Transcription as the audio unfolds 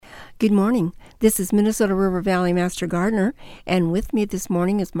Good morning. This is Minnesota River Valley Master Gardener, and with me this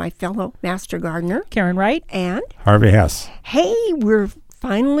morning is my fellow Master Gardener, Karen Wright and Harvey Hesse. Hey, we're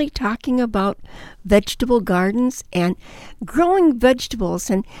finally talking about vegetable gardens and growing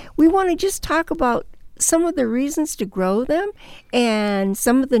vegetables, and we want to just talk about some of the reasons to grow them and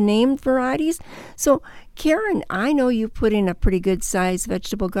some of the named varieties. So, Karen, I know you put in a pretty good sized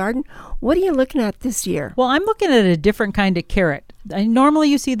vegetable garden. What are you looking at this year? Well, I'm looking at a different kind of carrot. Normally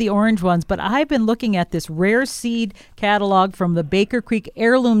you see the orange ones, but I've been looking at this rare seed catalog from the Baker Creek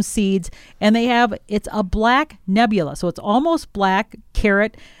Heirloom Seeds, and it's a black nebula. So it's almost black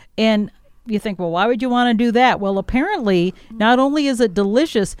carrot. And you think, well, why would you want to do that? Well, apparently, not only is it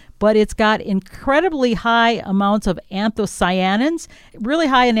delicious, but it's got incredibly high amounts of anthocyanins, really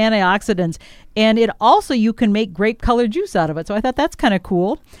high in antioxidants. And it also, you can make grape colored juice out of it. So I thought that's kind of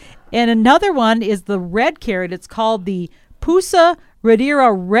cool. And another one is the red carrot. It's called the Pusa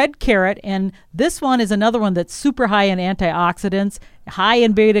Radira red carrot. And this one is another one that's super high in antioxidants, high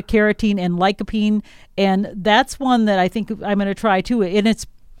in beta carotene and lycopene. And that's one that I think I'm going to try too. And it's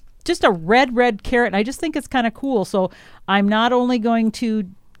just a red carrot. And I just think it's kind of cool. So I'm not only going to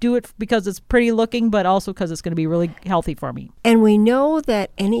do it because it's pretty looking, but also because it's going to be really healthy for me. And we know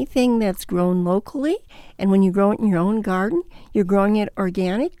that anything that's grown locally, and when you grow it in your own garden, you're growing it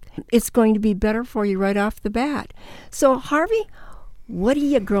organic, it's going to be better for you right off the bat. So, Harvey, what are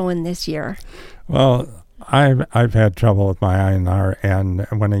you growing this year? Well, I've had trouble with my INR, and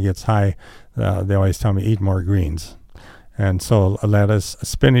when it gets high, they always tell me eat more greens. And so lettuce,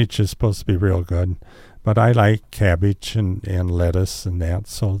 spinach is supposed to be real good, but I like cabbage and lettuce and that,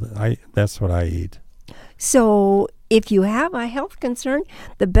 so that's what I eat. So if you have a health concern,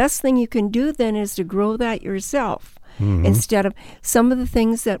 the best thing you can do then is to grow that yourself. Mm-hmm. Instead of some of the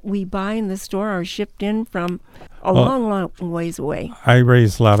things that we buy in the store are shipped in from a long ways away. I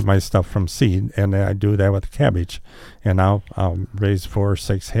raise a lot of my stuff from seed, and I do that with cabbage, and I'll raise 4 or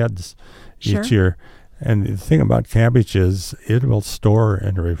 6 heads each year. And the thing about cabbage is it will store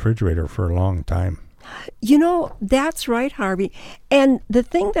in the refrigerator for a long time. You know, that's right, Harvey. And the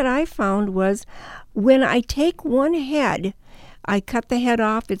thing that I found was when I take one head, I cut the head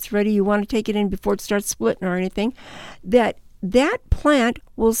off, it's ready, you want to take it in before it starts splitting or anything, that plant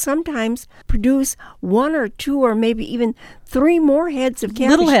will sometimes produce 1 or 2 or maybe even 3 more heads of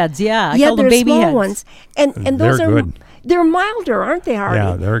cabbage. Little heads, yeah. Yeah, they're baby small heads. Ones. And those are good. They're milder, aren't they, Harvey?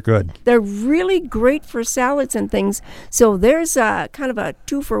 Yeah, they're good. They're really great for salads and things. So there's a kind of a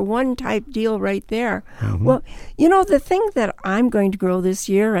 2-for-1 type deal right there. Mm-hmm. Well, you know, the thing that I'm going to grow this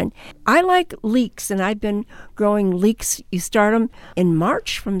year, and I like leeks, and I've been growing leeks. You start them in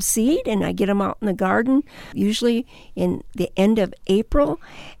March from seed, and I get them out in the garden, usually in the end of April.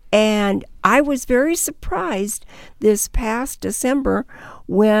 And I was very surprised this past December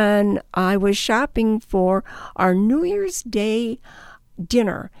when I was shopping for our New Year's Day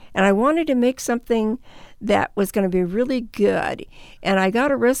dinner. And I wanted to make something that was going to be really good. And I got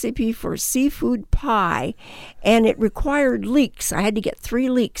a recipe for seafood pie, and it required leeks. I had to get 3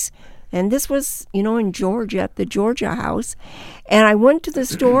 leeks. And this was, in Georgia, at the Georgia house. And I went to the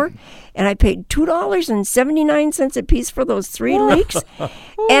store, and I paid $2.79 a piece for those 3 leeks.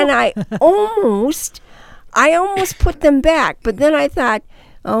 And I almost put them back. But then I thought,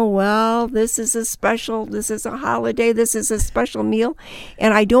 oh, well, this is a holiday, this is a special meal.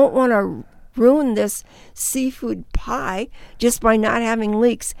 And I don't want to ruin this seafood pie just by not having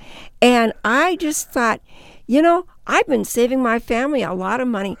leeks. And I just thought, I've been saving my family a lot of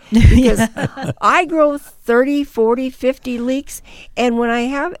money because I grow 30, 40, 50 leeks. And when I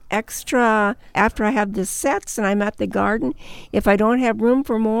have extra, after I have the sets and I'm at the garden, if I don't have room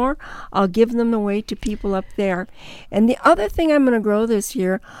for more, I'll give them away to people up there. And the other thing I'm going to grow this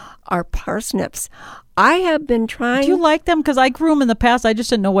year are parsnips. I have been trying. Do you like them? Because I grew them in the past. I just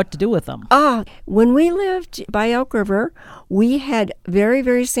didn't know what to do with them. When we lived by Elk River, we had very,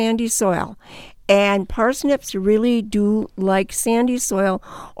 very sandy soil. And parsnips really do like sandy soil,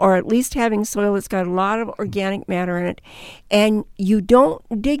 or at least having soil that's got a lot of organic matter in it. And you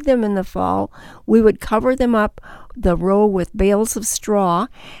don't dig them in the fall. We would cover them up, the row, with bales of straw.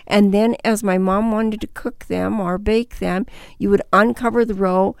 And then as my mom wanted to cook them or bake them, you would uncover the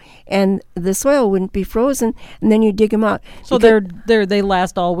row and the soil wouldn't be frozen, and then you dig them out. So they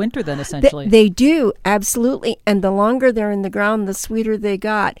last all winter then, essentially. They do, absolutely. And the longer they're in the ground, the sweeter they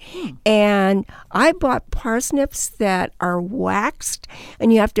got. And I bought parsnips that are waxed,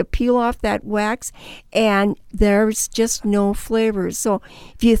 and you have to peel off that wax, and there's just no flavors. So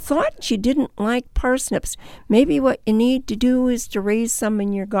if you thought you didn't like parsnips, maybe what you need to do is to raise some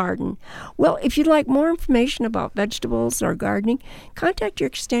in your garden. Well, if you'd like more information about vegetables or gardening, contact your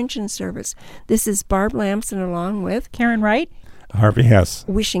Extension Service. This is Barb Lamson along with Karen Wright. Harvey Hesse.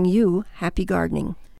 Wishing you happy gardening.